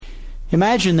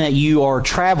Imagine that you are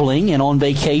traveling and on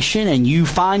vacation and you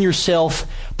find yourself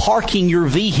parking your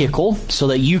vehicle so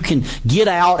that you can get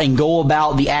out and go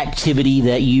about the activity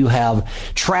that you have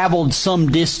traveled some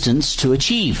distance to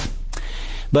achieve.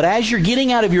 But as you're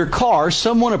getting out of your car,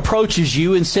 someone approaches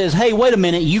you and says, "Hey, wait a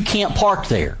minute, you can't park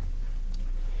there."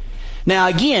 Now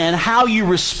again, how you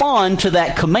respond to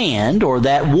that command or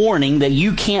that warning that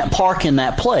you can't park in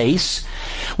that place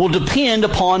will depend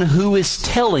upon who is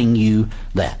telling you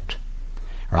that.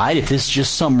 Right? If it's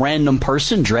just some random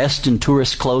person dressed in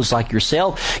tourist clothes like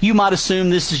yourself, you might assume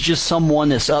this is just someone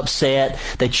that's upset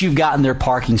that you've gotten their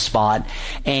parking spot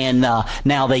and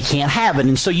now they can't have it.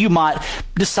 And so you might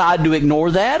decide to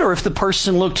ignore that, or if the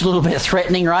person looked a little bit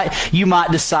threatening, right, you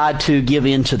might decide to give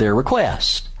in to their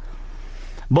request.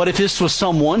 But if this was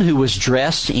someone who was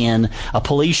dressed in a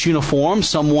police uniform,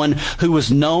 someone who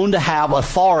was known to have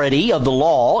authority of the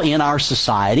law in our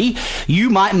society, you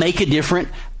might make a different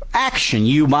action.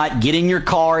 You might get in your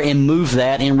car and move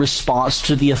that in response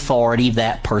to the authority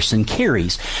that person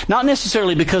carries. Not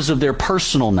necessarily because of their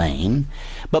personal name,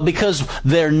 but because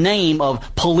their name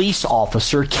of police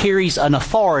officer carries an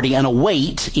authority and a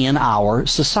weight in our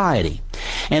society.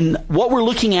 And what we're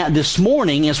looking at this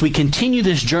morning as we continue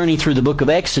this journey through the book of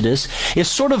Exodus is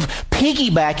sort of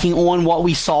piggybacking on what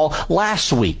we saw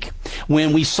last week,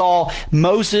 when we saw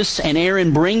Moses and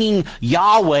Aaron bringing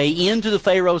Yahweh into the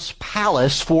Pharaoh's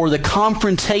palace for the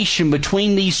confrontation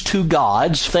between these two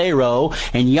gods, Pharaoh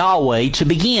and Yahweh, to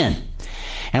begin.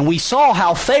 And we saw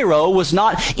how Pharaoh was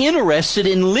not interested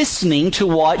in listening to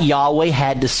what Yahweh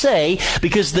had to say,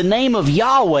 because the name of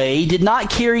Yahweh did not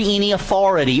carry any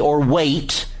authority or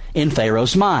weight in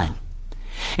Pharaoh's mind.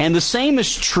 And the same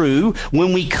is true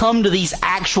when we come to these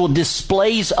actual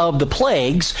displays of the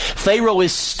plagues. Pharaoh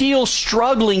is still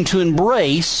struggling to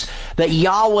embrace that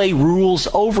Yahweh rules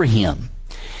over him.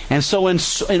 And so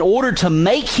in order to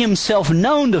make himself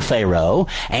known to Pharaoh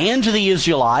and to the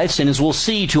Israelites, and as we'll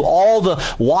see, to all the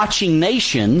watching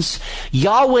nations,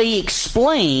 Yahweh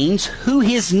explains who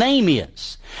his name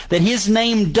is. That his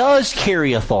name does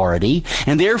carry authority,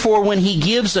 and therefore when he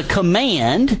gives a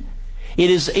command, it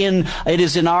is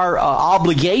in our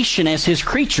obligation as his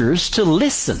creatures to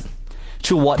listen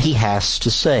to what he has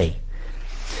to say.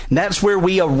 And that's where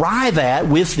we arrive at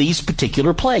with these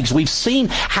particular plagues. We've seen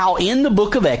how in the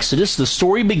book of Exodus, the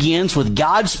story begins with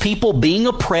God's people being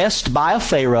oppressed by a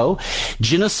Pharaoh,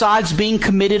 genocides being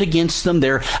committed against them.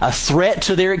 They're a threat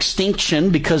to their extinction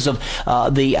because of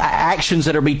the actions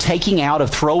that are being taken out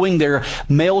of throwing their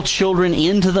male children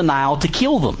into the Nile to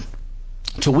kill them,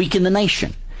 to weaken the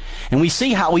nation. And we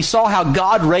saw how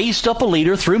God raised up a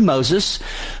leader through Moses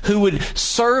who would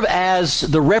serve as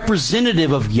the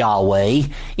representative of Yahweh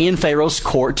in Pharaoh's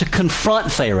court to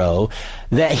confront Pharaoh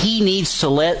that he needs to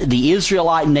let the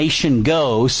Israelite nation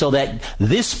go so that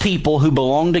this people who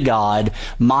belong to God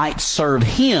might serve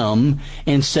him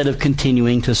instead of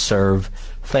continuing to serve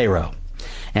Pharaoh.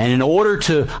 And in order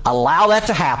to allow that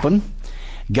to happen,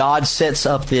 God sets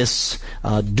up this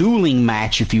dueling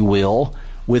match, if you will,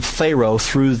 with Pharaoh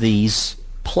through these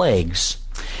plagues.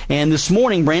 And this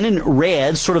morning, Brandon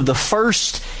read sort of the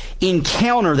first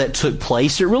encounter that took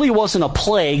place. It really wasn't a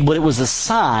plague, but it was a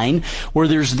sign where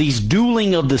there's these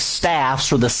dueling of the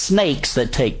staffs or the snakes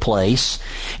that take place.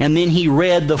 And then he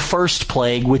read the first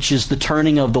plague, which is the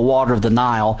turning of the water of the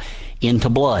Nile into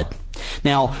blood.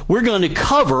 Now, we're going to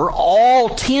cover all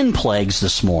 10 plagues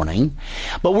this morning,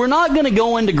 but we're not going to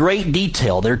go into great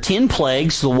detail. There are 10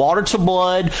 plagues: the water to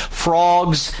blood,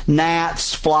 frogs,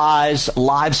 gnats, flies,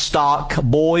 livestock,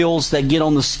 boils that get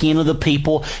on the skin of the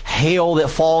people, hail that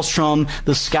falls from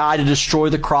the sky to destroy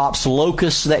the crops,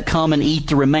 locusts that come and eat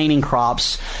the remaining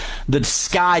crops. The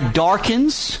sky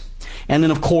darkens, and then,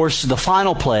 of course, the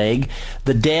final plague,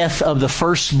 the death of the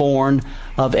firstborn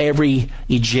of every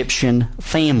Egyptian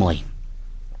family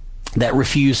that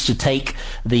refused to take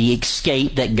the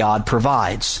escape that God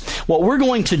provides. What we're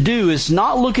going to do is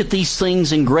not look at these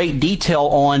things in great detail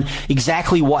on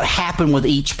exactly what happened with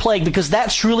each plague, because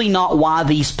that's really not why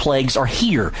these plagues are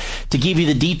here, to give you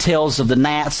the details of the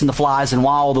gnats and the flies and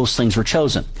why all those things were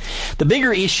chosen. The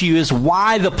bigger issue is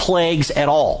why the plagues at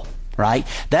all. Right?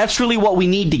 That's really what we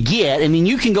need to get. I mean,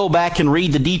 you can go back and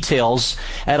read the details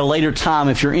at a later time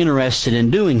if you're interested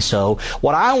in doing so.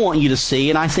 What I want you to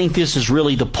see, and I think this is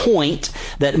really the point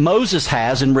that Moses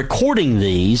has in recording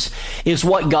these, is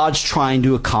what God's trying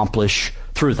to accomplish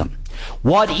through them.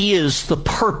 What is the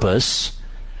purpose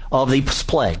of these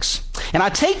plagues? And I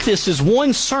take this as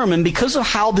one sermon because of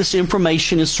how this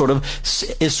information is sort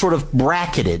of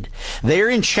bracketed. There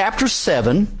in chapter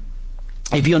 7,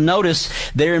 if you'll notice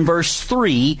there in verse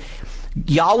 3,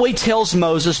 Yahweh tells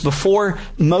Moses before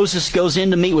Moses goes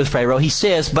in to meet with Pharaoh, he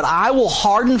says, "But I will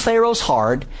harden Pharaoh's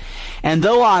heart, and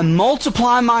though I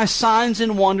multiply my signs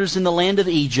and wonders in the land of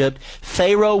Egypt,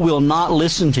 Pharaoh will not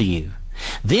listen to you.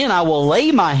 Then I will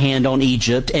lay my hand on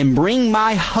Egypt and bring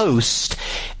my host,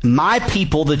 my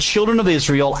people, the children of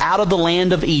Israel, out of the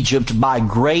land of Egypt by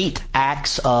great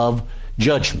acts of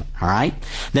judgment." All right?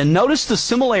 Then notice the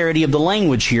similarity of the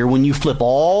language here when you flip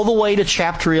all the way to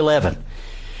chapter 11,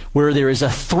 where there is a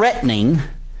threatening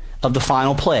of the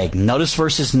final plague. Notice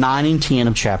verses 9 and 10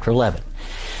 of chapter 11.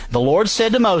 "The Lord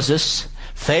said to Moses,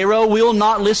 Pharaoh will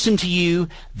not listen to you,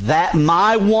 that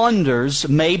my wonders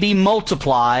may be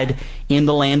multiplied in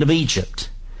the land of Egypt."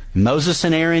 Moses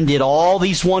and Aaron did all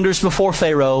these wonders before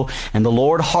Pharaoh, and the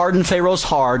Lord hardened Pharaoh's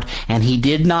heart, and he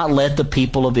did not let the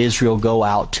people of Israel go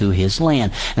out to his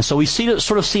land. And so we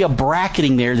sort of see a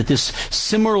bracketing there, that this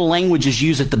similar language is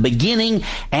used at the beginning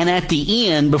and at the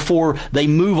end before they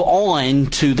move on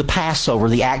to the Passover,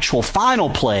 the actual final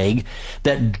plague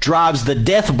that drives the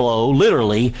death blow,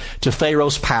 literally, to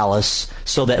Pharaoh's palace,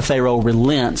 so that Pharaoh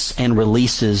relents and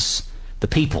releases the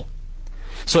people.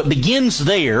 So it begins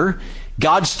there.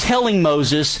 God's telling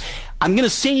Moses, "I'm going to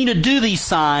send you to do these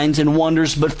signs and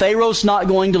wonders, but Pharaoh's not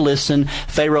going to listen.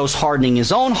 Pharaoh's hardening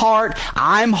his own heart.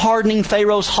 I'm hardening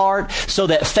Pharaoh's heart so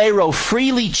that Pharaoh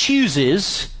freely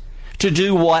chooses to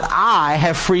do what I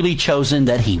have freely chosen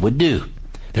that he would do."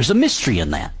 There's a mystery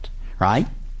in that, right?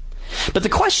 But the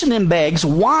question then begs,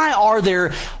 why are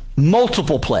there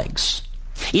multiple plagues?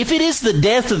 If it is the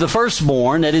death of the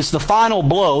firstborn that is the final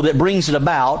blow that brings it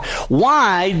about,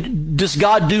 why does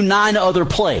God do 9 other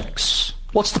plagues?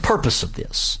 What's the purpose of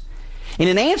this? And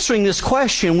in answering this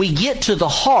question, we get to the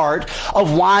heart of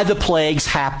why the plagues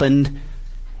happened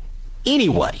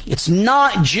anyway. It's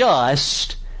not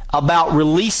just about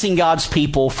releasing God's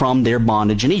people from their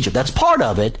bondage in Egypt. That's part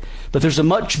of it, but there's a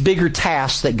much bigger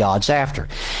task that God's after.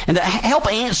 And to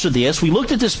help answer this, we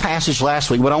looked at this passage last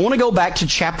week, but I want to go back to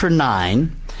chapter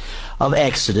 9 of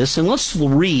Exodus, and let's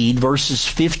read verses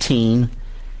 15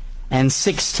 and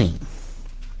 16.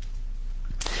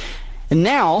 And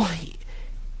now,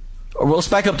 let's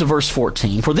back up to verse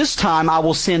 14. "For this time I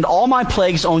will send all my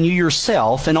plagues on you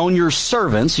yourself and on your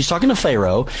servants," he's talking to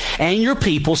Pharaoh, "and your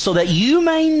people, so that you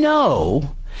may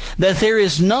know that there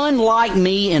is none like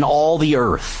me in all the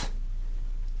earth.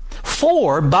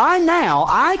 For by now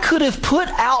I could have put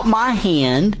out my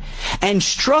hand and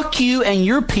struck you and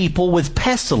your people with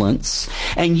pestilence,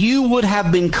 and you would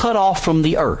have been cut off from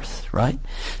the earth." Right?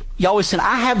 Yahweh said,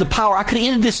 "I have the power. I could have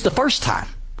ended this the first time.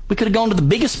 We could have gone to the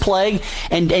biggest plague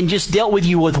and just dealt with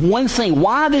you with one thing.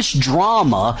 Why this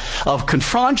drama of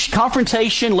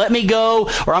confrontation, let me go,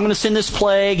 or I'm going to send this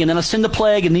plague, and then I send the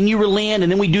plague, and then you relent,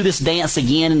 and then we do this dance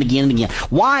again and again and again?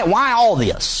 Why all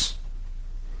this?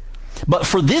 But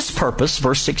for this purpose,"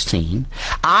 verse 16,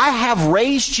 "I have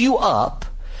raised you up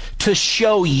to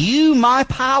show you my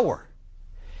power."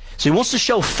 So he wants to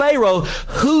show Pharaoh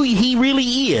who he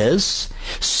really is,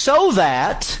 so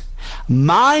that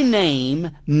my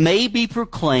name may be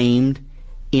proclaimed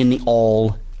in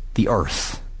all the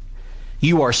earth.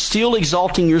 You are still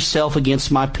exalting yourself against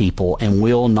my people and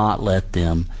will not let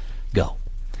them go.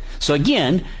 So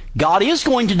again, God is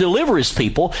going to deliver his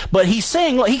people, but he's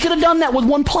saying, look, he could have done that with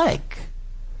one plague.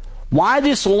 Why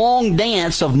this long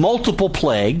dance of multiple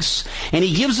plagues? And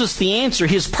he gives us the answer.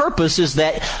 His purpose is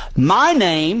that my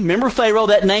name, remember Pharaoh,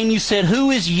 that name you said,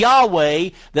 who is Yahweh,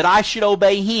 that I should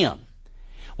obey him?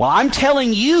 Well, I'm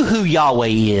telling you who Yahweh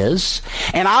is,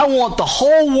 and I want the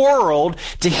whole world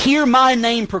to hear my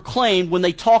name proclaimed when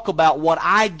they talk about what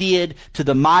I did to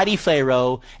the mighty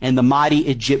Pharaoh and the mighty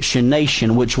Egyptian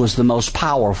nation, which was the most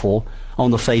powerful on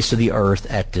the face of the earth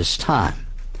at this time.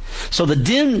 So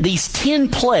these 10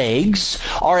 plagues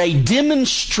are a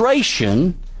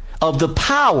demonstration of the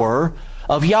power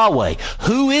of Yahweh.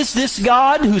 Who is this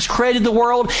God who's created the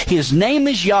world? His name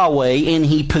is Yahweh, and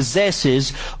he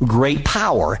possesses great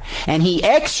power. And he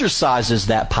exercises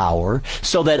that power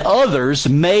so that others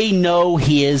may know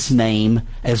his name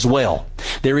as well.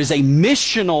 There is a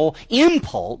missional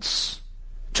impulse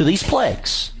to these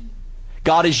plagues.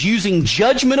 God is using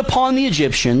judgment upon the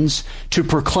Egyptians to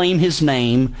proclaim his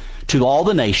name to all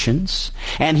the nations,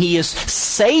 and he is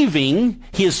saving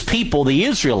his people, the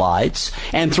Israelites,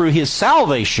 and through his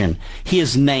salvation,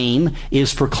 his name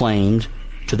is proclaimed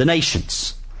to the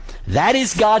nations. That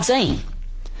is God's aim.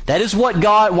 That is why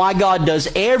God does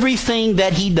everything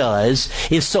that he does,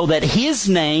 is so that his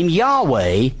name,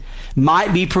 Yahweh,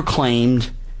 might be proclaimed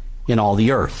in all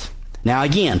the earth. Now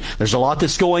again, there's a lot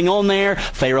that's going on there.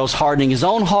 Pharaoh's hardening his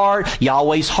own heart.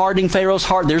 Yahweh's hardening Pharaoh's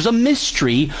heart. There's a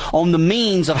mystery on the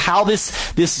means of how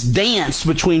this dance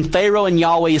between Pharaoh and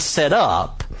Yahweh is set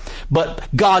up. But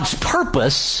God's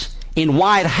purpose in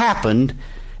why it happened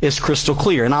is crystal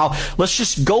clear. And let's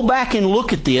just go back and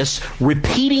look at this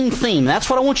repeating theme. That's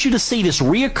what I want you to see, this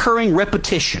reoccurring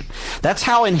repetition. That's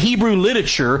how in Hebrew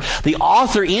literature the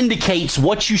author indicates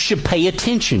what you should pay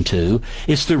attention to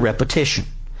is through repetition.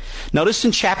 Notice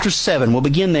in chapter 7, we'll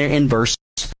begin there in verse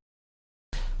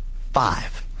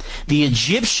 5. The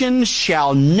Egyptians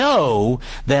shall know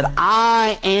that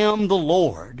I am the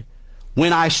Lord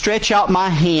when I stretch out my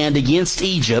hand against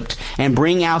Egypt and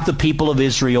bring out the people of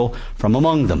Israel from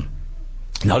among them.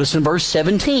 Notice in verse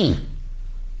 17.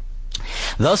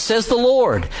 Thus says the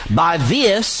Lord, by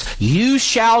this you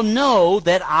shall know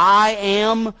that I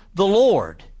am the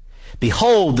Lord.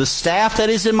 Behold, the staff that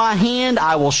is in my hand,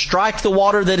 I will strike the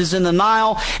water that is in the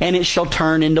Nile, and it shall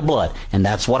turn into blood. And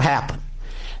that's what happened.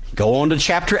 Go on to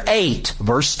chapter 8,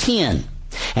 verse 10.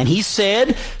 And he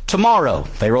said, tomorrow.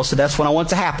 Pharaoh said, that's when I want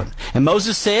it to happen. And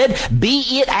Moses said, be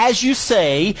it as you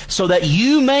say, so that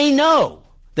you may know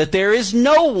that there is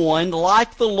no one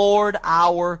like the Lord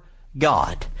our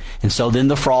God. And so then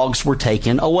the frogs were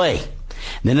taken away.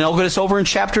 Then it'll get us over in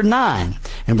chapter 9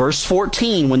 and verse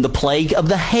 14 when the plague of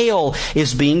the hail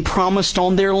is being promised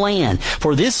on their land.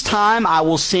 For this time I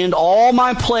will send all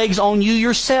my plagues on you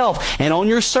yourself and on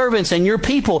your servants and your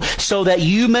people, so that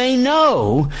you may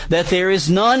know that there is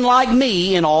none like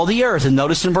me in all the earth. And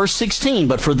notice in verse 16,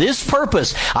 but for this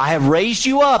purpose I have raised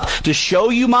you up to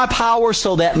show you my power,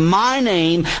 so that my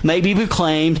name may be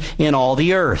proclaimed in all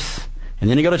the earth. And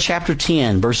then you go to chapter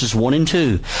 10, verses 1 and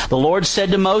 2. The Lord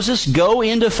said to Moses, go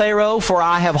into Pharaoh, for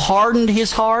I have hardened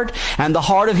his heart and the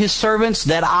heart of his servants,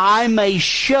 that I may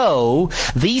show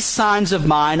these signs of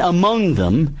mine among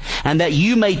them, and that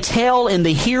you may tell in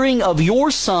the hearing of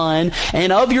your son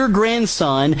and of your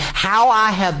grandson how I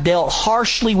have dealt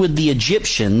harshly with the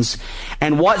Egyptians,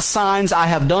 and what signs I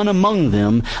have done among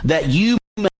them, that you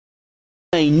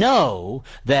may know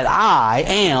that I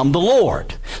am the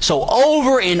Lord. So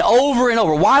over and over and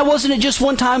over. Why wasn't it just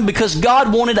one time? Because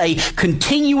God wanted a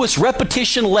continuous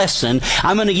repetition lesson.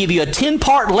 I'm going to give you a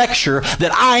 10-part lecture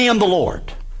that I am the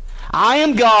Lord. I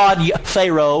am God,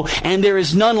 Pharaoh, and there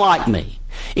is none like me.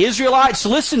 Israelites,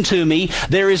 listen to me.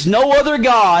 There is no other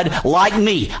God like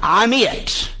me. I'm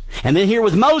it. And then here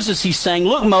with Moses, he's saying,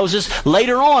 look, Moses,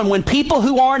 later on, when people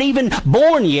who aren't even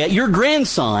born yet, your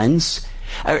grandsons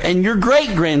and your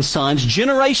great-grandsons,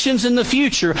 generations in the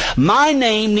future, my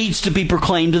name needs to be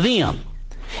proclaimed to them.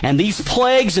 And these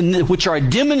plagues, which are a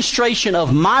demonstration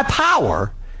of my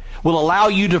power, will allow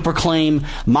you to proclaim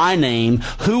my name.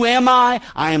 Who am I?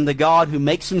 I am the God who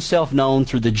makes himself known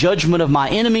through the judgment of my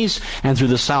enemies and through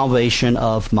the salvation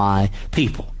of my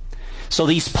people. So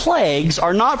these plagues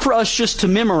are not for us just to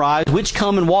memorize which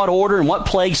come in what order and what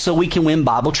plagues so we can win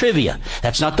Bible trivia.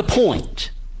 That's not the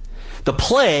point. The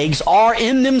plagues are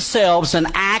in themselves an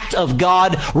act of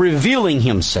God revealing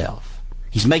himself.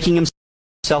 He's making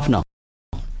himself known.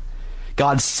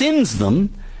 God sends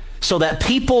them so that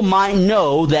people might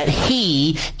know that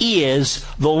he is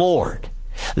the Lord.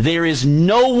 There is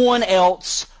no one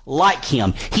else like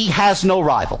him. He has no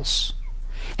rivals.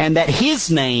 And that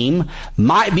his name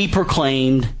might be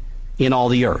proclaimed in all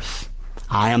the earth.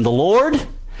 I am the Lord.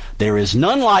 There is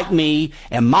none like me,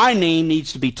 and my name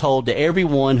needs to be told to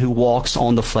everyone who walks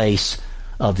on the face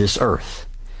of this earth.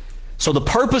 So the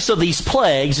purpose of these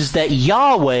plagues is that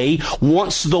Yahweh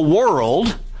wants the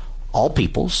world, all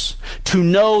peoples, to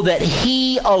know that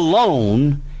he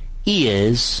alone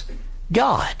is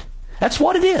God. That's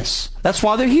what it is. That's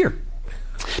why they're here.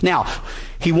 Now,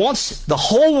 he wants the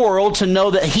whole world to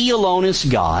know that he alone is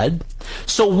God.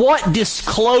 So what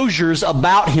disclosures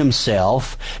about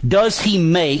himself does he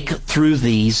make through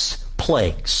these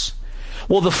plagues?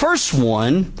 Well, the first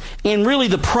one, and really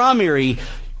the primary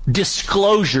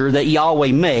disclosure that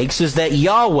Yahweh makes, is that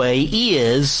Yahweh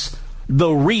is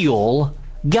the real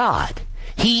God.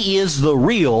 He is the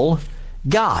real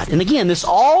God. And again, this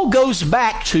all goes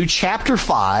back to chapter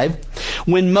 5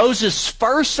 when Moses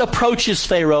first approaches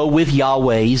Pharaoh with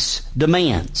Yahweh's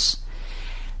demands.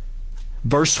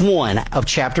 Verse 1 of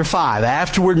chapter 5.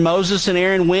 Afterward Moses and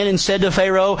Aaron went and said to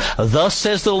Pharaoh, thus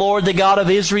says the Lord, the God of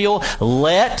Israel,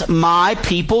 let my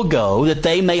people go, that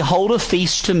they may hold a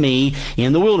feast to me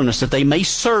in the wilderness, that they may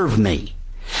serve me.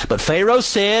 But Pharaoh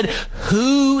said,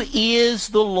 who is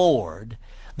the Lord,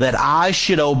 that I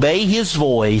should obey his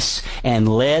voice and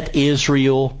let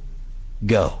Israel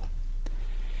go?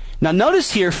 Now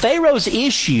notice here, Pharaoh's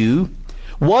issue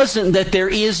wasn't that there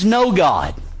is no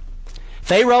God.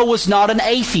 Pharaoh was not an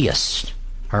atheist.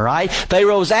 All right?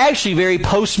 Pharaoh was actually very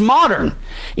postmodern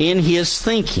in his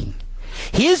thinking.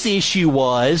 His issue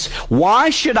was, why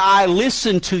should I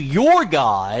listen to your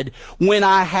God when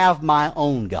I have my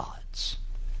own gods?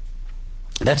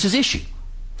 That's his issue.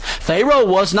 Pharaoh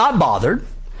was not bothered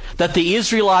that the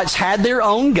Israelites had their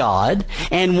own God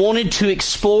and wanted to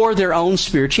explore their own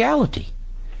spirituality.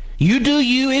 You do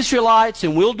you, Israelites,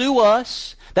 and we'll do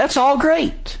us. That's all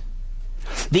great.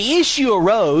 The issue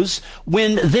arose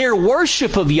when their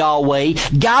worship of Yahweh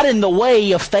got in the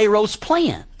way of Pharaoh's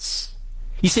plans.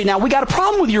 You see, now we got a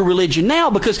problem with your religion now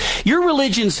because your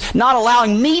religion's not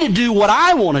allowing me to do what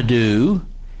I want to do,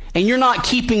 and you're not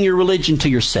keeping your religion to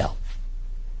yourself.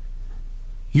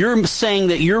 You're saying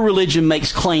that your religion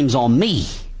makes claims on me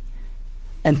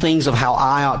and things of how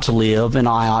I ought to live and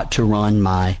I ought to run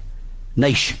my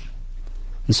nation.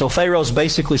 And so Pharaoh's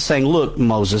basically saying, look,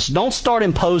 Moses, don't start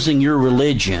imposing your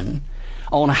religion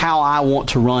on how I want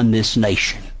to run this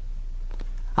nation.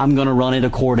 I'm going to run it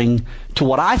according to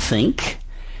what I think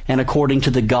and according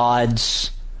to the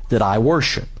gods that I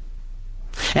worship.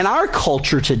 And our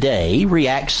culture today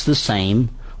reacts the same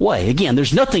way. Again,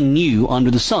 there's nothing new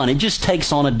under the sun. It just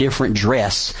takes on a different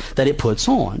dress that it puts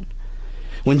on.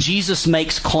 When Jesus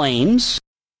makes claims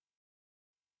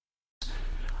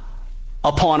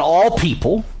upon all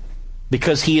people,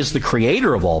 because he is the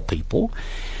creator of all people,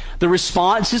 the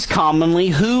response is commonly,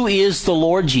 who is the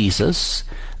Lord Jesus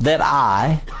that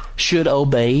I should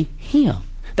obey him?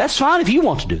 That's fine if you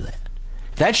want to do that.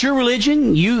 If that's your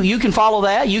religion, you can follow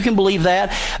that, you can believe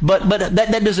that, but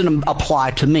that doesn't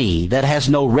apply to me. That has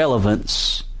no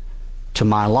relevance to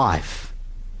my life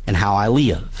and how I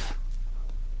live.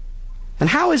 And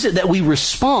how is it that we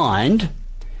respond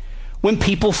when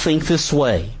people think this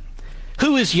way?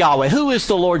 Who is Yahweh? Who is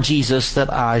the Lord Jesus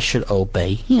that I should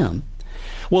obey him?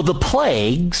 Well, the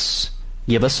plagues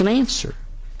give us an answer.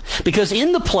 Because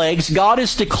in the plagues, God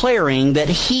is declaring that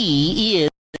he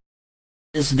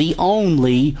is the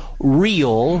only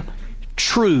real,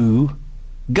 true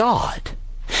God.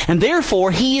 And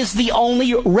therefore, he is the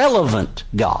only relevant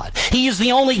God. He is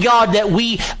the only God that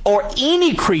we or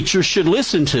any creature should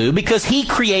listen to because he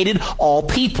created all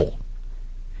people.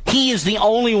 He is the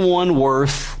only one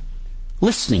worth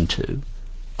listening to,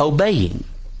 obeying.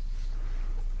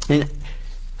 In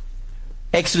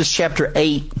Exodus chapter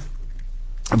 8,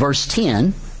 verse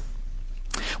 10,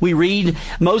 we read,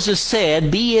 Moses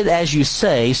said, be it as you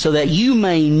say, so that you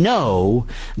may know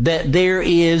that there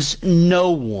is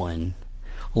no one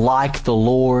like the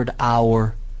Lord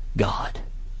our God.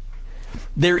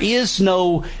 There is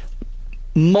no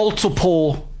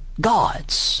multiple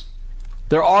gods.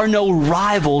 There are no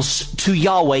rivals to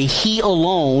Yahweh. He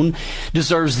alone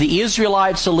deserves the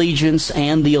Israelites' allegiance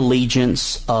and the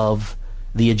allegiance of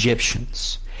the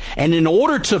Egyptians. And in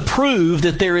order to prove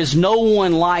that there is no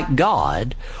one like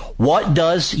God, what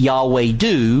does Yahweh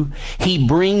do? He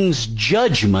brings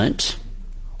judgment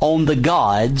on the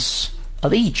gods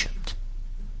of Egypt.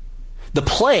 The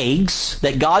plagues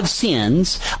that God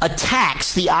sends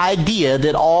attacks the idea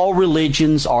that all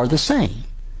religions are the same.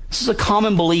 This is a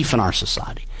common belief in our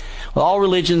society. Well, all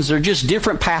religions are just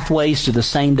different pathways to the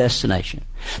same destination.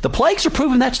 The plagues are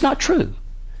proving that's not true.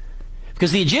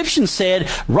 Because the Egyptians said,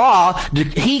 Ra,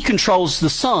 he controls the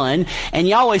sun, and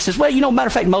Yahweh says, well, matter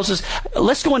of fact, Moses,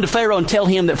 let's go into Pharaoh and tell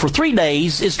him that for 3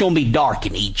 days it's going to be dark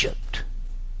in Egypt.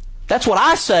 That's what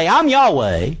I say. I'm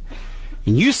Yahweh.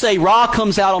 And you say Ra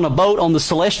comes out on a boat on the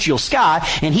celestial sky,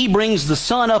 and he brings the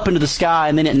sun up into the sky,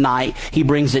 and then at night he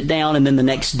brings it down, and then the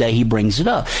next day he brings it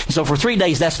up. And so for 3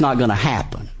 days that's not going to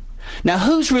happen. Now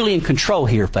who's really in control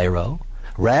here, Pharaoh?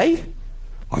 Ray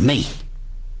or me?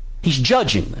 He's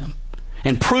judging them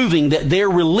and proving that their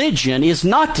religion is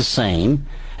not the same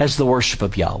as the worship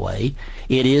of Yahweh.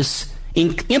 It is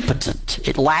impotent.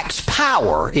 It lacks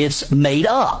power. It's made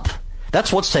up.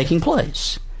 That's what's taking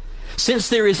place. Since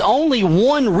there is only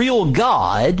one real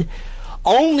God,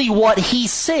 only what he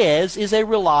says is a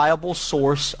reliable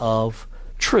source of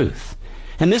truth.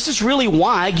 And this is really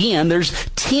why, again, there's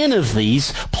 10 of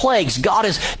these plagues. God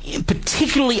is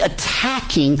particularly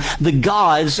attacking the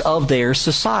gods of their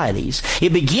societies.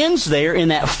 It begins there in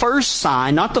that first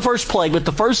sign, not the first plague, but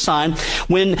the first sign,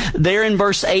 when there in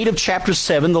verse 8 of chapter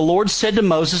 7, the Lord said to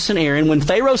Moses and Aaron, when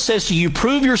Pharaoh says to you,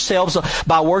 prove yourselves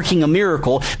by working a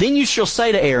miracle, then you shall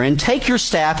say to Aaron, take your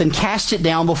staff and cast it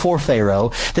down before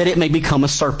Pharaoh, that it may become a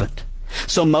serpent.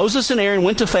 So Moses and Aaron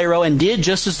went to Pharaoh and did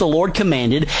just as the Lord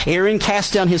commanded. Aaron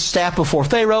cast down his staff before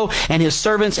Pharaoh and his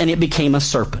servants, and it became a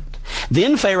serpent.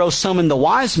 Then Pharaoh summoned the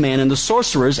wise men and the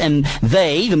sorcerers, and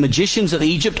they, the magicians of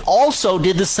Egypt, also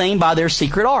did the same by their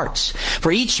secret arts.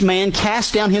 For each man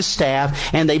cast down his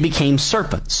staff, and they became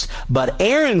serpents. But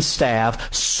Aaron's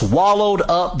staff swallowed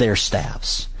up their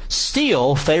staffs.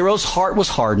 Still, Pharaoh's heart was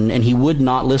hardened, and he would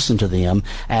not listen to them,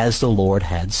 as the Lord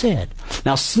had said.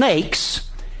 Now, snakes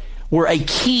were a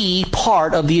key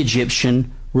part of the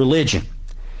Egyptian religion.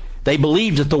 They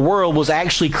believed that the world was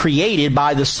actually created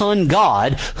by the sun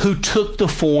god who took the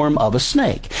form of a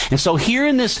snake. And so here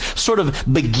in this sort of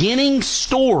beginning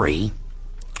story,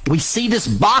 we see this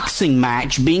boxing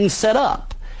match being set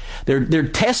up. They're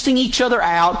testing each other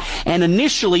out, and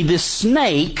initially this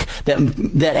snake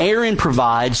that Aaron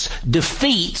provides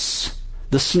defeats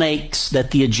the snakes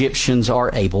that the Egyptians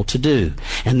are able to do.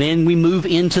 And then we move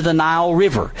into the Nile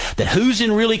River. That who's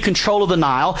in really control of the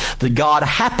Nile? The god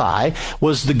Hapi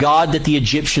was the god that the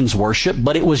Egyptians worshiped,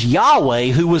 but it was Yahweh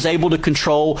who was able to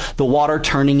control the water,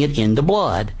 turning it into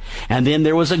blood. And then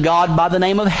there was a god by the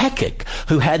name of Hekek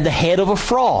who had the head of a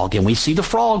frog, and we see the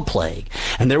frog plague.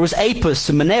 And there was Apis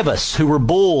and Menebus who were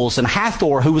bulls, and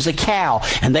Hathor who was a cow,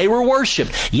 and they were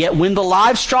worshipped. Yet when the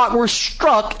livestock were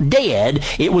struck dead,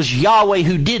 it was Yahweh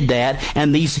who did that,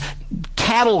 and these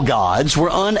cattle gods were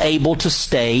unable to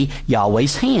stay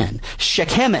Yahweh's hand.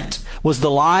 Shekhemet was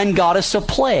the lion goddess of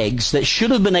plagues that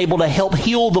should have been able to help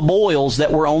heal the boils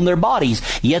that were on their bodies,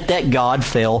 yet that god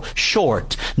fell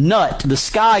short. Nut, the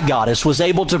sky goddess, was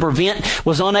unable to prevent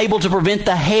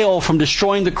the hail from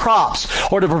destroying the crops,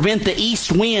 or to prevent the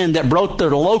east wind that brought the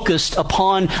locust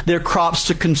upon their crops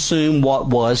to consume what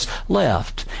was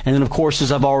left. And then, of course,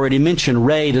 as I've already mentioned,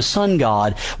 Re, the sun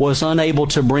god, was unable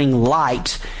to bring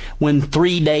light when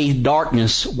 3-day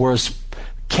darkness was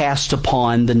cast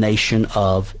upon the nation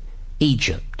of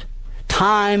Egypt.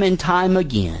 Time and time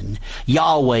again,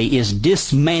 Yahweh is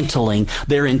dismantling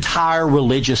their entire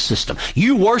religious system.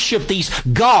 You worship these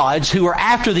gods who are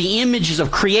after the images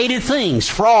of created things,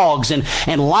 frogs and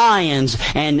lions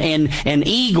and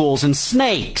eagles and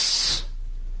snakes.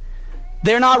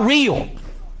 They're not real.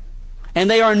 And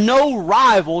they are no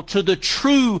rival to the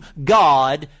true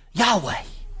God, Yahweh.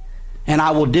 And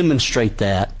I will demonstrate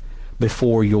that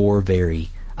before your very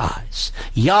eyes.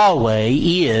 Yahweh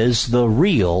is the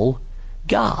real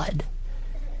God.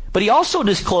 But he also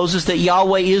discloses that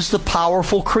Yahweh is the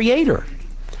powerful creator.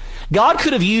 God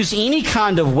could have used any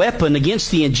kind of weapon against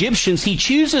the Egyptians. He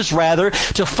chooses rather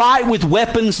to fight with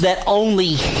weapons that only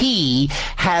he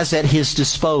has at his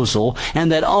disposal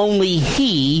and that only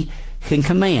he can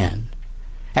command.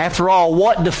 After all,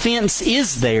 what defense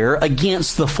is there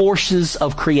against the forces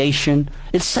of creation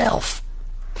itself?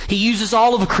 He uses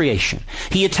all of creation.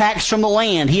 He attacks from the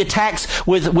land. He attacks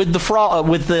with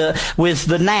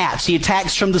the gnats. He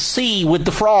attacks from the sea with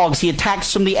the frogs. He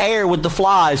attacks from the air with the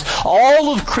flies.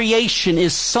 All of creation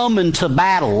is summoned to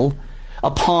battle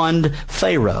upon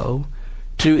Pharaoh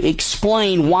to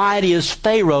explain why it is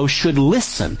Pharaoh should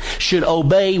listen, should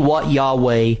obey what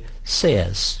Yahweh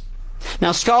says.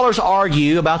 Now, scholars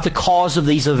argue about the cause of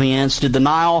these events. Did the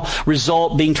Nile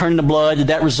result being turned into blood? Did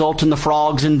that result in the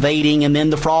frogs invading, and then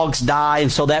the frogs die,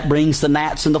 and so that brings the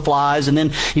gnats and the flies, and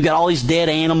then you've got all these dead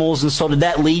animals, and so did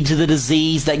that lead to the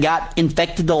disease that got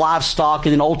infected the livestock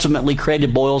and then ultimately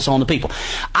created boils on the people?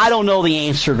 I don't know the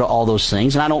answer to all those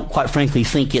things, and I don't quite frankly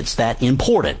think it's that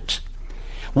important.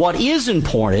 What is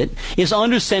important is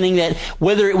understanding that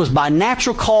whether it was by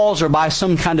natural cause or by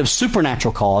some kind of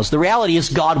supernatural cause, the reality is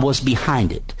God was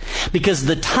behind it. Because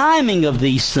the timing of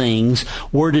these things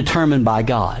were determined by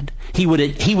God. He would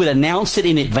announce it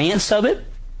in advance of it.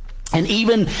 And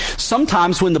even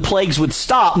sometimes when the plagues would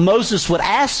stop, Moses would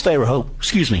ask Pharaoh,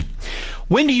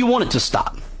 when do you want it to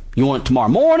stop? You want it tomorrow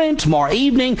morning, tomorrow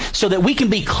evening, so that we can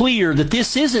be clear that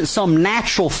this isn't some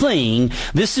natural thing.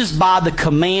 This is by the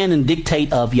command and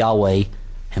dictate of Yahweh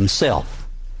himself.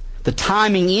 The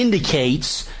timing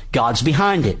indicates God's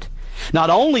behind it. Not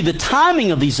only the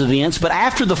timing of these events, but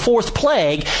after the fourth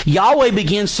plague, Yahweh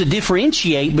begins to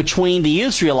differentiate between the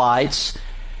Israelites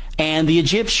and the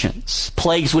Egyptians.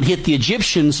 Plagues would hit the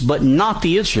Egyptians, but not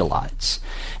the Israelites.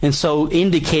 And so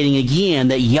indicating again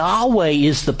that Yahweh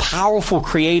is the powerful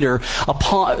creator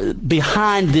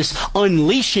behind this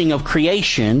unleashing of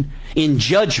creation in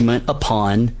judgment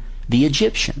upon the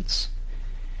Egyptians.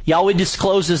 Yahweh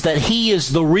discloses that he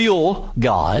is the real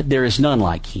God. There is none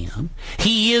like him.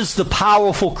 He is the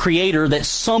powerful creator that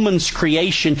summons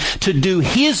creation to do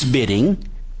his bidding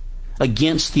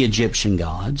against the Egyptian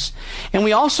gods. And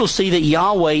we also see that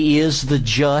Yahweh is the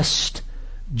just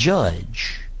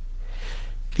judge.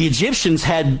 The Egyptians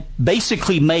had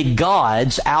basically made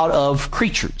gods out of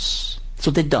creatures. That's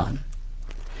what they'd done.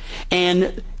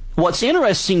 And what's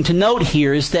interesting to note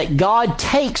here is that God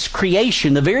takes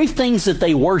creation, the very things that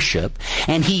they worship,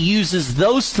 and He uses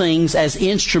those things as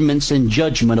instruments in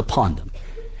judgment upon them.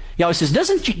 He always says,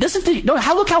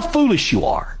 look how foolish you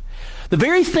are. The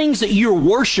very things that you're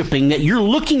worshiping, that you're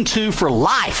looking to for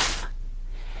life,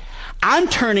 I'm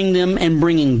turning them and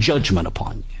bringing judgment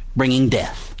upon you, bringing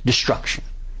death, destruction.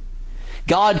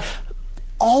 God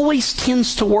always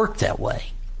tends to work that way.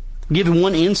 I'll give you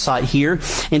one insight here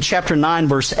in chapter 9,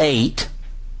 verse 8.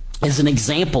 As an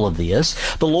example of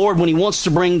this, the Lord, when He wants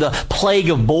to bring the plague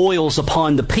of boils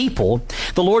upon the people,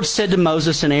 the Lord said to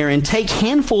Moses and Aaron, take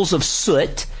handfuls of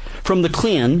soot from the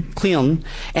kiln,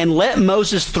 and let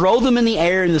Moses throw them in the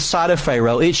air in the sight of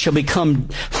Pharaoh. It shall become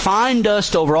fine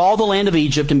dust over all the land of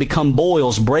Egypt and become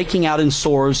boils, breaking out in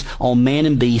sores on man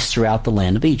and beast throughout the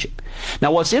land of Egypt.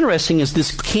 Now what's interesting is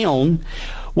this kiln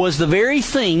was the very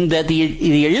thing that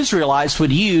the Israelites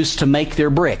would use to make their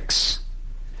bricks.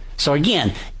 So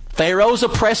again, Pharaoh's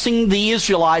oppressing the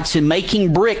Israelites in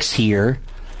making bricks here,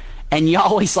 and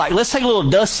Yahweh's like, let's take a little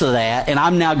dust of that, and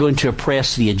I'm now going to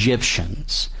oppress the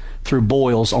Egyptians through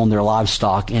boils on their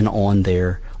livestock and on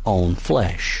their own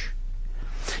flesh.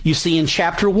 You see, in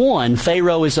chapter 1,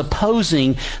 Pharaoh is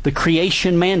opposing the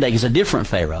creation mandate. He's a different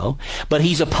Pharaoh, but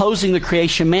he's opposing the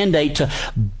creation mandate to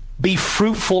be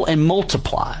fruitful and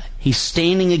multiply. He's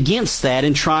standing against that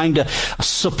and trying to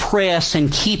suppress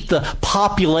and keep the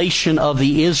population of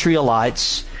the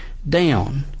Israelites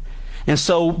down. And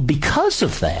so, because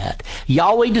of that,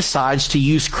 Yahweh decides to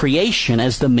use creation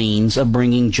as the means of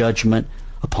bringing judgment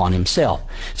upon Himself.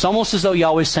 It's almost as though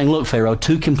Yahweh is saying, look, Pharaoh,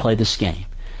 two can play this game.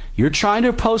 You're trying to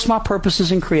oppose my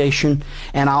purposes in creation,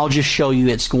 and I'll just show you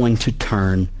it's going to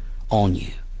turn on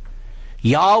you.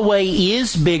 Yahweh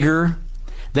is bigger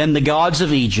than the gods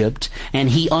of Egypt, and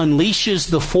He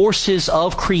unleashes the forces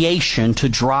of creation to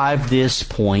drive this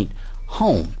point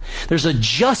home. There's a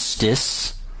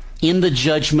justice in the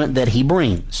judgment that He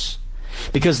brings,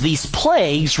 because these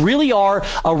plagues really are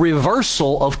a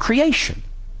reversal of creation.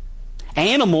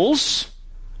 Animals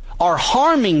are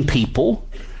harming people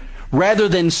rather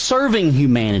than serving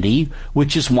humanity,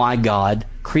 which is why God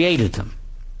created them.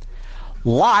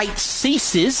 Light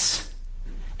ceases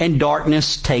and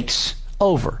darkness takes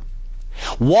over.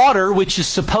 Water, which is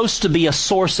supposed to be a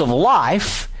source of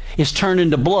life, is turned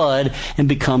into blood and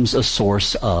becomes a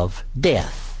source of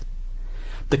death.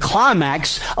 The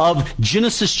climax of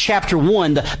Genesis chapter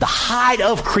 1, the height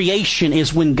of creation,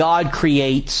 is when God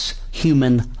creates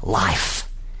human life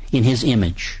in His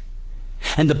image.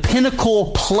 And the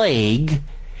pinnacle plague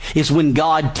is when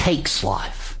God takes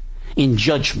life in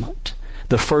judgment,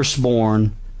 the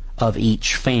firstborn of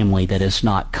each family that is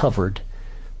not covered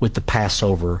with the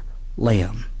Passover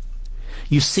lamb.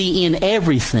 You see, in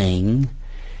everything,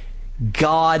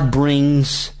 God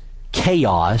brings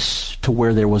chaos to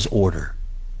where there was order.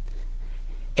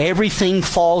 Everything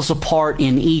falls apart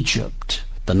in Egypt.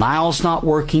 The Nile's not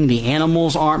working. The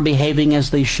animals aren't behaving as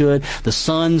they should. The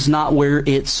sun's not where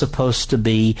it's supposed to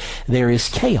be. There is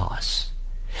chaos.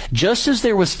 Just as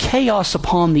there was chaos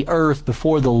upon the earth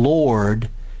before the Lord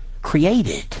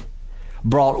created,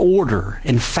 brought order,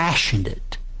 and fashioned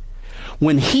it.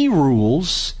 When He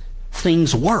rules,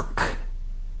 things work.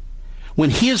 When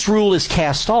His rule is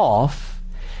cast off,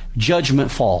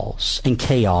 judgment falls and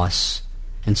chaos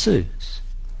ensues.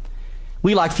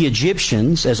 We, like the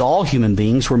Egyptians, as all human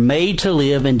beings, were made to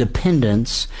live in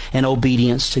dependence and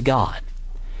obedience to God.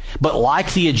 But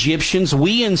like the Egyptians,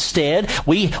 we instead,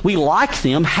 we like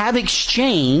them, have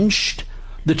exchanged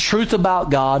the truth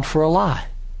about God for a lie.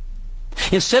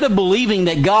 Instead of believing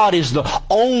that God is the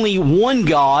only one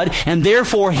God and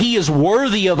therefore He is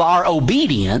worthy of our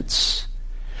obedience,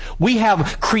 we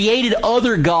have created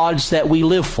other gods that we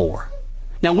live for.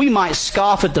 Now, we might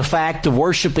scoff at the fact of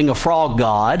worshiping a frog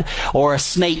god or a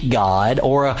snake god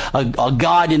or a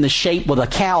god in the shape with a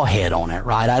cow head on it,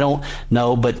 right? I don't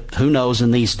know, but who knows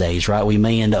in these days, right? We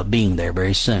may end up being there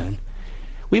very soon.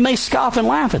 We may scoff and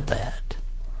laugh at that.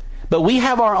 But we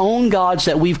have our own gods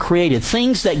that we've created,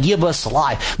 things that give us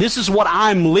life. This is what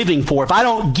I'm living for. If I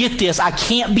don't get this, I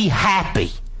can't be happy.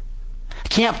 I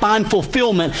can't find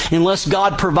fulfillment unless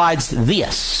God provides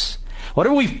this.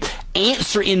 Whatever we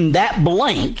answer in that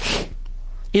blank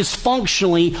is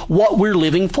functionally what we're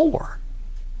living for.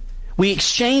 We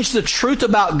exchange the truth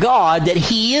about God, that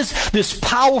He is this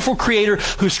powerful Creator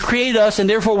who's created us, and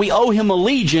therefore we owe Him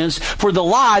allegiance, for the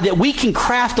lie that we can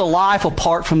craft a life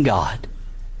apart from God.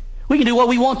 We can do what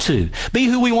we want to, be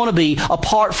who we want to be,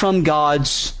 apart from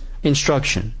God's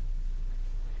instruction.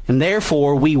 And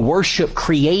therefore we worship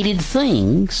created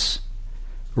things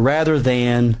rather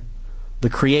than the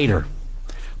Creator.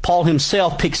 Paul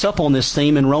himself picks up on this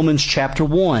theme in Romans chapter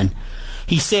 1.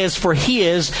 He says, for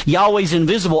His, Yahweh's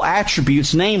invisible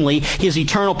attributes, namely His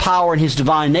eternal power and His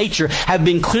divine nature, have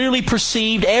been clearly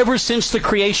perceived ever since the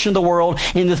creation of the world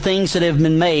in the things that have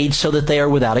been made, so that they are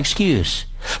without excuse.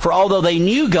 For although they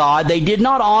knew God, they did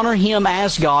not honor Him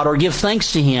as God or give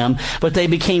thanks to Him, but they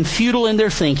became futile in their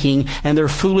thinking, and their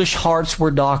foolish hearts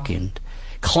were darkened.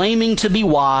 Claiming to be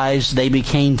wise, they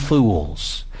became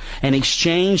fools, and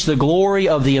exchanged the glory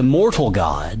of the immortal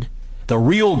God, the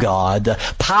real God, the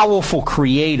powerful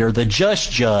Creator, the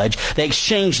just Judge. They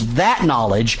exchanged that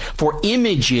knowledge for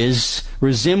images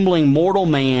resembling mortal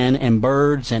man and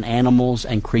birds and animals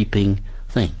and creeping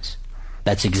things.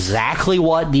 That's exactly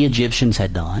what the Egyptians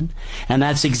had done, and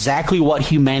that's exactly what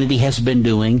humanity has been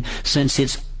doing since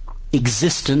its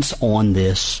existence on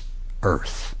this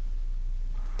earth.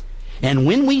 And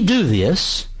when we do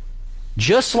this,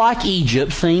 just like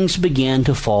Egypt, things begin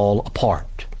to fall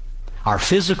apart. Our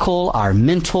physical, our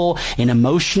mental, and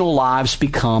emotional lives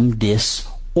become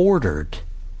disordered.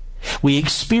 We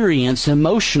experience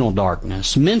emotional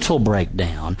darkness, mental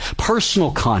breakdown,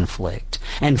 personal conflict,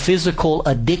 and physical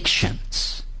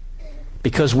addictions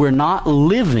because we're not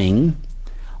living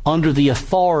under the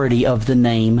authority of the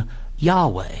name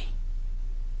Yahweh.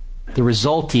 The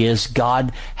result is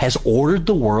God has ordered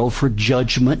the world for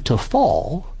judgment to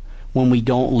fall when we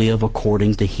don't live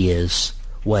according to His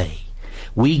way.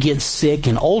 We get sick,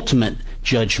 and ultimate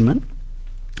judgment,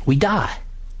 we die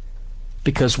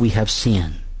because we have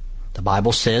sinned. The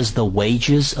Bible says the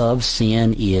wages of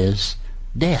sin is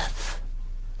death.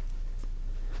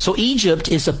 So Egypt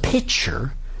is a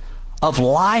picture of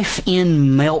life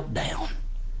in meltdown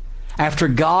after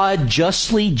God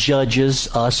justly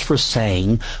judges us for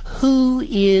saying, "Who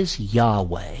is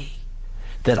Yahweh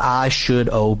that I should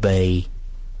obey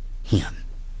Him?"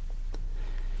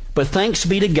 But thanks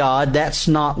be to God, that's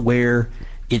not where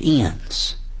it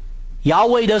ends.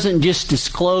 Yahweh doesn't just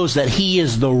disclose that He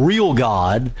is the real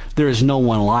God, there is no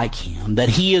one like Him, that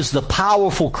He is the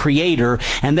powerful Creator,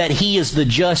 and that He is the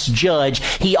just Judge.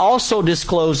 He also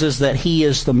discloses that He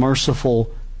is the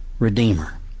merciful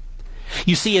Redeemer.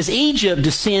 You see, as Egypt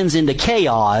descends into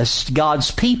chaos,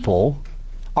 God's people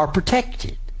are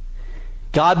protected.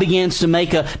 God begins to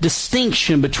make a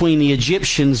distinction between the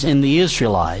Egyptians and the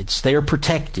Israelites. They are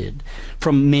protected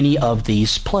from many of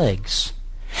these plagues.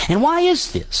 And why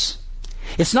is this?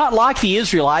 It's not like the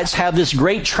Israelites have this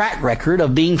great track record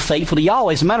of being faithful to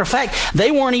Yahweh. As a matter of fact,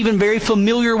 they weren't even very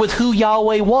familiar with who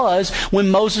Yahweh was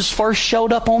when Moses first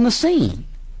showed up on the scene.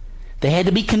 They had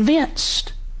to be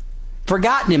convinced.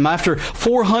 Forgotten Him after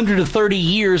 430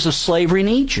 years of slavery in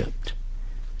Egypt.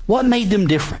 What made them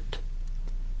different?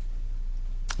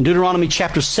 In Deuteronomy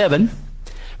chapter 7,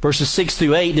 verses 6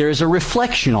 through 8, there is a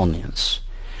reflection on this.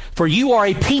 For you are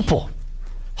a people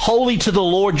holy to the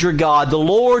Lord your God. The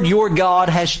Lord your God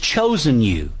has chosen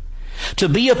you to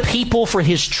be a people for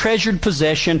His treasured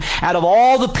possession. Out of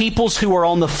all the peoples who are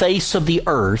on the face of the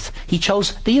earth, He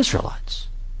chose the Israelites.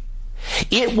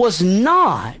 It was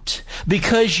not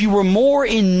because you were more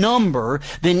in number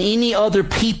than any other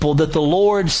people that the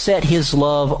Lord set His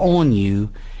love on you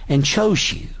and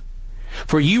chose you.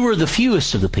 For you were the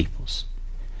fewest of the peoples.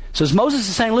 So as Moses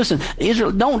is saying, listen,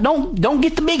 Israel, don't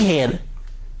get the big head.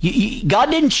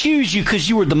 God didn't choose you because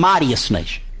you were the mightiest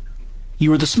nation.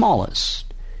 You were the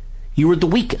smallest. You were the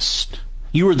weakest.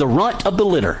 You were the runt of the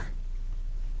litter.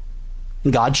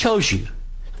 And God chose you.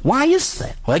 Why is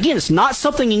that? Well, again, it's not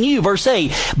something in you, verse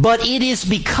 8, but it is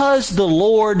because the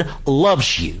Lord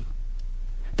loves you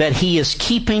that He is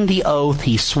keeping the oath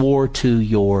He swore to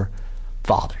your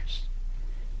fathers.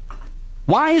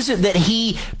 Why is it that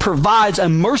He provides a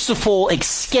merciful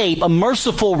escape, a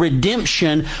merciful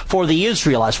redemption for the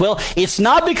Israelites? Well, it's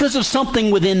not because of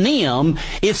something within them.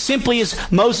 It's simply,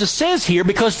 as Moses says here,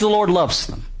 because the Lord loves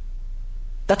them.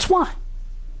 That's why.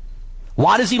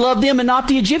 Why does He love them and not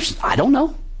the Egyptians? I don't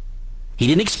know. He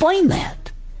didn't explain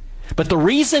that. But the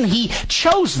reason He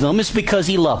chose them is because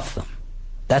He loved them.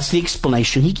 That's the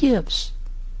explanation He gives.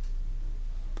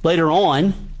 Later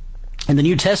on, in the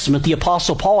New Testament, the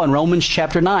Apostle Paul in Romans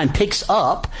chapter 9 picks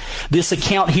up this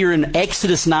account here in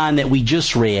Exodus 9 that we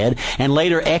just read, and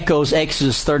later echoes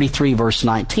Exodus 33 verse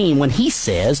 19 when he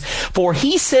says, "For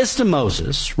He says to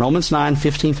Moses," Romans 9,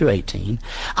 15 through 18,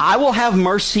 "I will have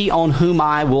mercy on whom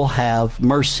I will have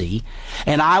mercy,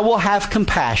 and I will have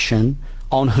compassion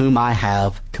on whom I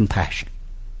have compassion."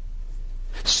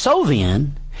 So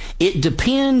then, it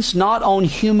depends not on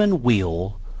human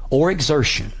will or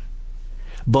exertion,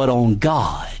 but on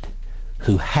God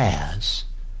who has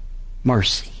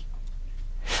mercy.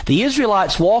 The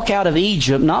Israelites walk out of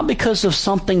Egypt not because of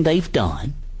something they've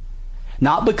done,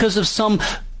 not because of some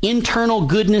internal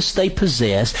goodness they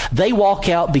possess. They walk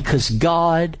out because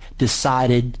God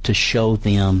decided to show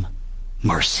them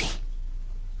mercy.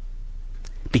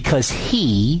 Because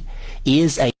He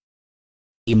is a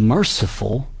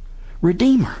merciful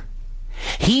Redeemer.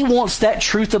 He wants that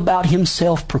truth about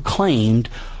Himself proclaimed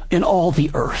in all the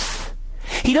earth.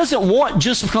 He doesn't want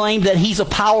just to claim that He's a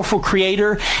powerful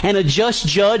Creator and a just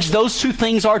judge. Those two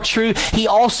things are true. He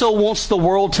also wants the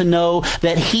world to know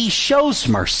that He shows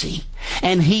mercy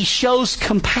and He shows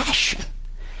compassion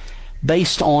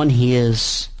based on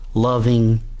His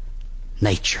loving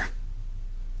nature.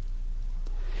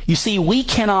 You see, we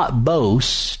cannot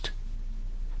boast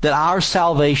that our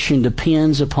salvation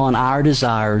depends upon our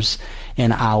desires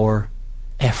and our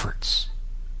efforts.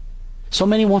 So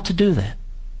many want to do that.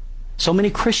 So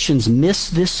many Christians miss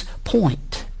this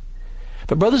point.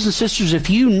 But brothers and sisters,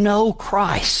 if you know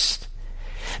Christ,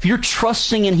 if you're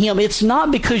trusting in Him, it's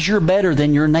not because you're better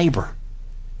than your neighbor.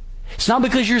 It's not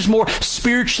because you're more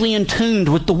spiritually in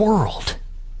tune with the world.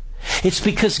 It's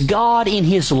because God, in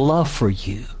His love for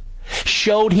you,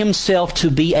 showed Himself to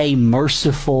be a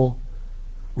merciful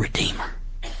Redeemer.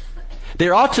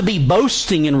 There ought to be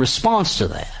boasting in response to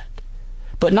that.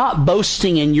 But not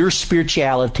boasting in your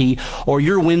spirituality or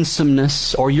your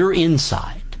winsomeness or your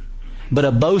insight, but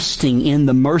a boasting in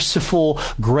the merciful,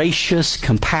 gracious,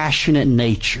 compassionate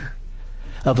nature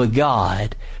of a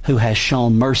God who has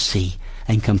shown mercy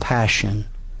and compassion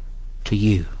to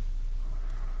you.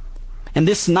 And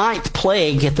this ninth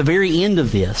plague at the very end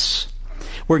of this,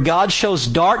 where God shows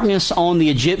darkness on the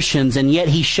Egyptians and yet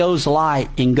He shows light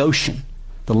in Goshen,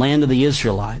 the land of the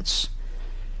Israelites,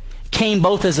 came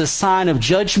both as a sign of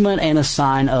judgment and a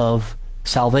sign of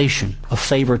salvation, of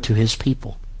favor to His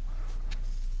people.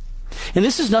 And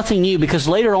this is nothing new, because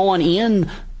later on in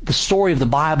the story of the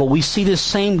Bible, we see this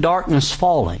same darkness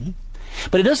falling.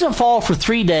 But it doesn't fall for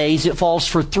 3 days, it falls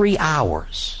for 3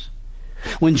 hours,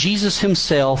 when Jesus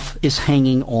Himself is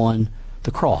hanging on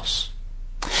the cross.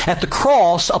 At the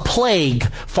cross, a plague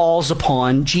falls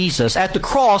upon Jesus. At the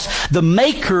cross, the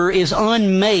Maker is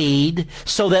unmade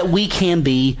so that we can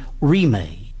be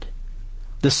remade.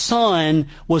 The Son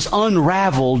was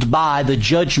unraveled by the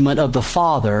judgment of the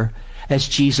Father as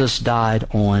Jesus died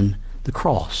on the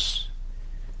cross.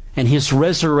 And His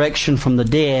resurrection from the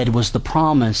dead was the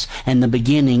promise and the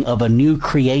beginning of a new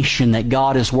creation that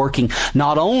God is working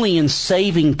not only in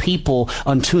saving people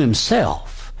unto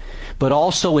Himself, but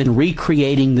also in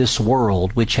recreating this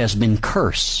world which has been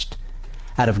cursed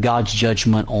out of God's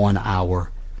judgment on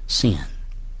our sin.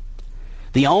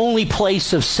 The only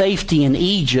place of safety in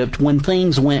Egypt when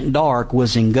things went dark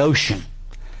was in Goshen,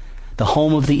 the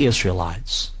home of the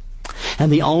Israelites.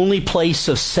 And the only place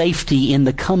of safety in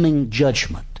the coming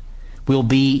judgment will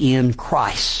be in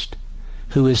Christ,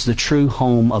 who is the true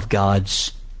home of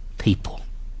God's people.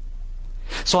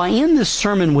 So I end this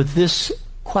sermon with this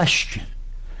question.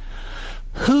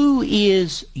 Who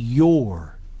is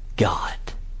your God?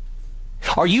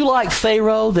 Are you like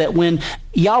Pharaoh, that when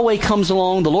Yahweh comes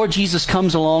along, the Lord Jesus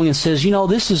comes along and says,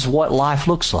 this is what life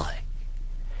looks like?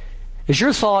 Is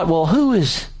your thought, well, who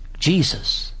is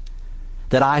Jesus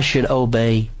that I should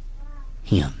obey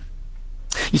Him?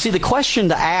 You see, the question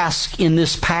to ask in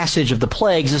this passage of the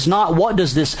plagues is not, what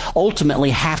does this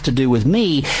ultimately have to do with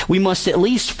me? We must at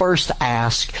least first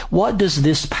ask, what does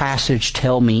this passage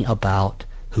tell me about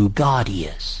who God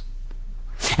is?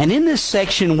 And in this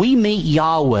section, we meet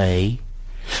Yahweh,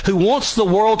 who wants the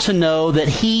world to know that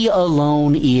He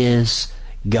alone is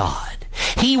God.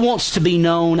 He wants to be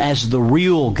known as the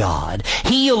real God.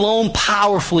 He alone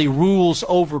powerfully rules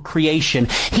over creation.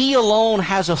 He alone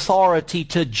has authority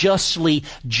to justly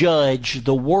judge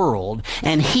the world.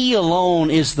 And He alone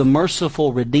is the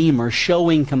merciful Redeemer,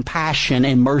 showing compassion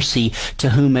and mercy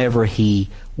to whomever He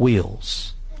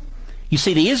wills. You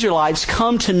see, the Israelites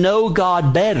come to know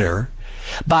God better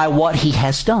by what He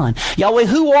has done. Yahweh,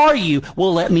 who are you?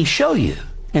 Well, let me show you.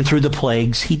 And through the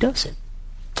plagues, He does it.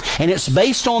 And it's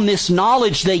based on this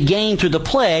knowledge they gain through the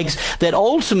plagues that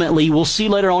ultimately, we'll see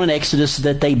later on in Exodus,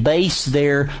 that they base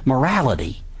their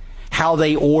morality, how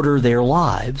they order their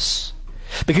lives.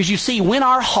 Because you see, when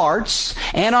our hearts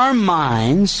and our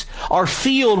minds are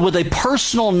filled with a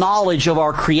personal knowledge of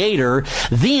our Creator,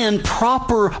 then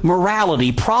proper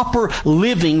morality, proper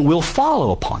living will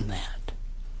follow upon that.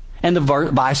 And the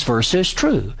vice versa is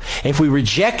true. If we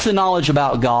reject the knowledge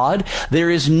about God, there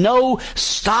is no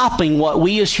stopping what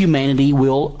we as humanity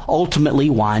will ultimately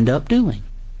wind up doing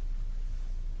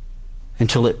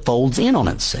until it folds in on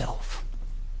itself.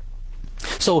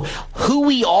 So who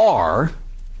we are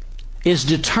is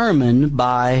determined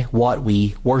by what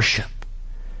we worship.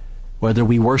 Whether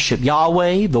we worship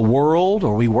Yahweh, the world,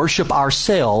 or we worship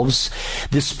ourselves,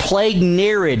 this plague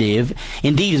narrative,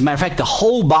 indeed, as a matter of fact, the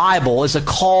whole Bible is a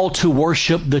call to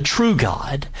worship the true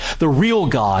God, the real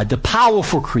God, the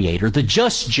powerful Creator, the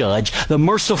just Judge, the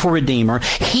merciful Redeemer.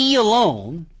 He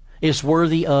alone is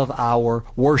worthy of our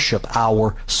worship,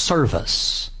 our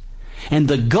service. And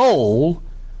the goal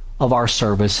of our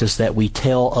service is that we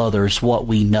tell others what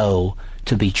we know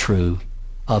to be true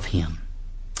of Him.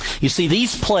 You see,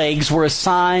 these plagues were a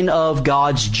sign of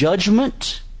God's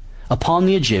judgment upon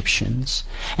the Egyptians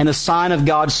and a sign of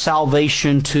God's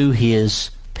salvation to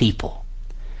His people.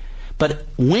 But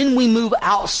when we move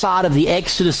outside of the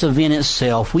Exodus event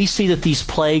itself, we see that these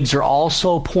plagues are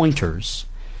also pointers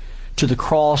to the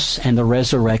cross and the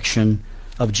resurrection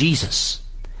of Jesus,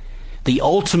 the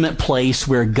ultimate place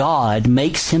where God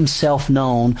makes Himself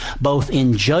known both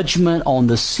in judgment on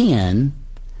the sin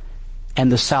and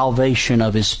the salvation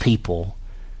of His people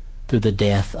through the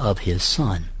death of His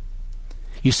Son.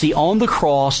 You see, on the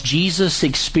cross, Jesus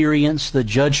experienced the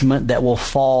judgment that will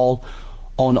fall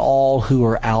on all who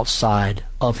are outside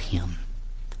of Him.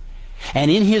 And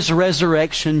in His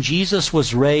resurrection, Jesus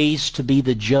was raised to be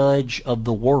the judge of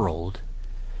the world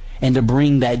and to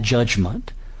bring that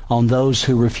judgment on those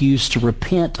who refuse to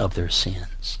repent of their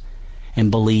sins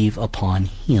and believe upon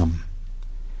Him.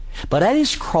 But at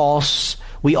His cross,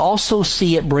 we also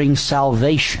see it bring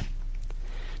salvation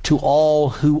to all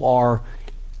who are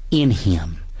in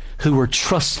Him, who are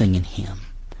trusting in Him.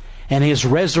 And His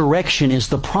resurrection is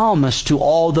the promise to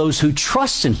all those who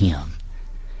trust in Him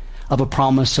of a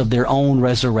promise of their own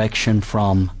resurrection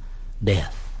from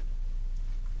death.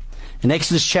 In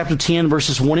Exodus chapter 10,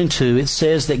 verses 1 and 2, it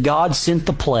says that God sent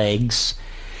the plagues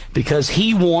because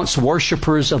He wants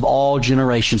worshipers of all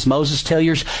generations. Moses, tell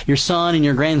your son and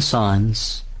your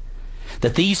grandsons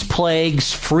that these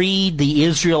plagues freed the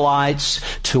Israelites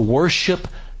to worship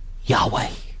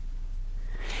Yahweh.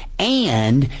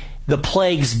 And the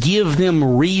plagues give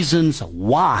them reasons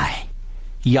why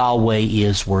Yahweh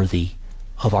is worthy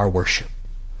of our worship.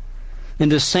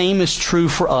 And the same is true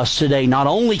for us today. Not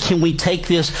only can we take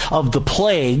this of the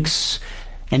plagues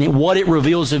and what it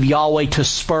reveals of Yahweh to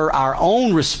spur our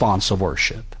own response of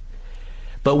worship,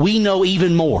 but we know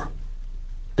even more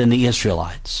than the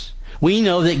Israelites. We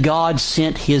know that God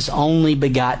sent His only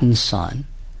begotten Son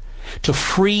to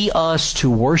free us to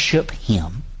worship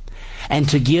Him and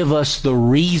to give us the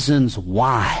reasons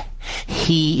why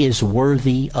He is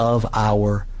worthy of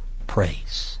our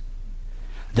praise.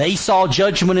 They saw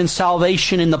judgment and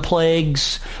salvation in the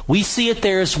plagues. We see it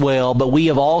there as well, but we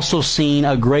have also seen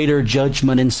a greater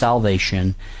judgment and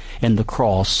salvation in the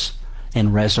cross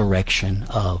and resurrection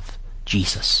of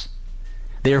Jesus.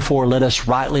 Therefore, let us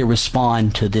rightly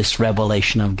respond to this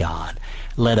revelation of God.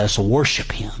 Let us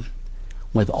worship Him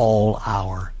with all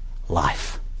our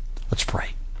life. Let's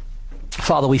pray.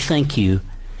 Father, we thank You.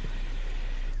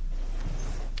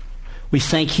 We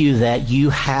thank You that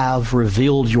You have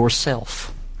revealed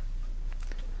Yourself.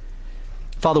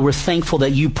 Father, we're thankful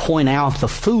that You point out the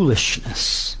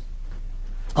foolishness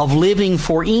of living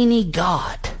for any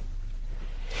god,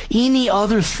 any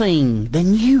other thing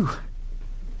than You.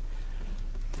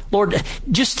 Lord,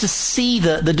 just to see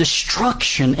the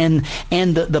destruction and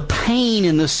the pain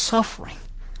and the suffering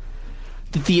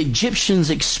that the Egyptians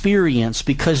experienced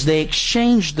because they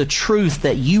exchanged the truth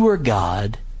that You are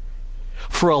God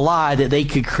for a lie that they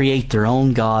could create their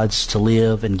own gods to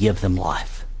live and give them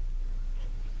life.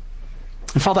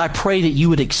 And Father, I pray that You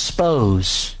would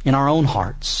expose in our own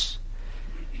hearts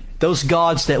those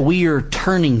gods that we are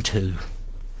turning to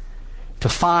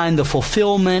find the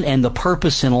fulfillment and the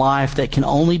purpose in life that can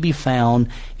only be found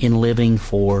in living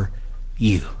for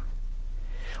You.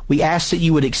 We ask that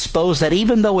You would expose that,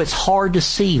 even though it's hard to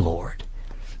see, Lord.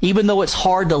 Even though it's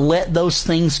hard to let those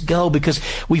things go because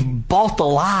we've bought the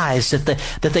lies that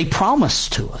they promise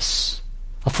to us.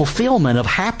 A fulfillment of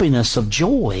happiness, of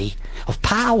joy, of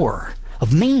power,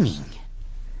 of meaning.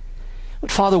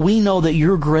 But Father, we know that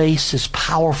Your grace is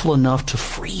powerful enough to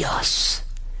free us.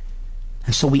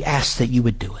 And so we ask that You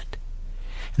would do it.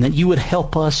 And that You would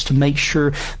help us to make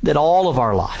sure that all of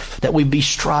our life, that we'd be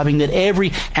striving, that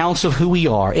every ounce of who we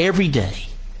are, every day,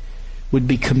 would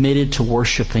be committed to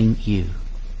worshiping You.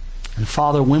 And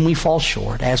Father, when we fall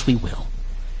short, as we will,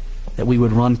 that we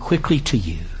would run quickly to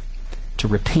You to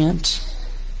repent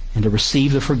and to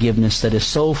receive the forgiveness that is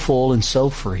so full and so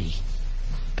free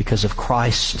because of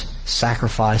Christ's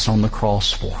sacrifice on the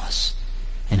cross for us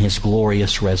and His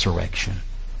glorious resurrection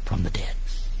from the dead.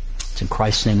 It's in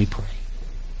Christ's name we pray.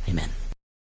 Amen.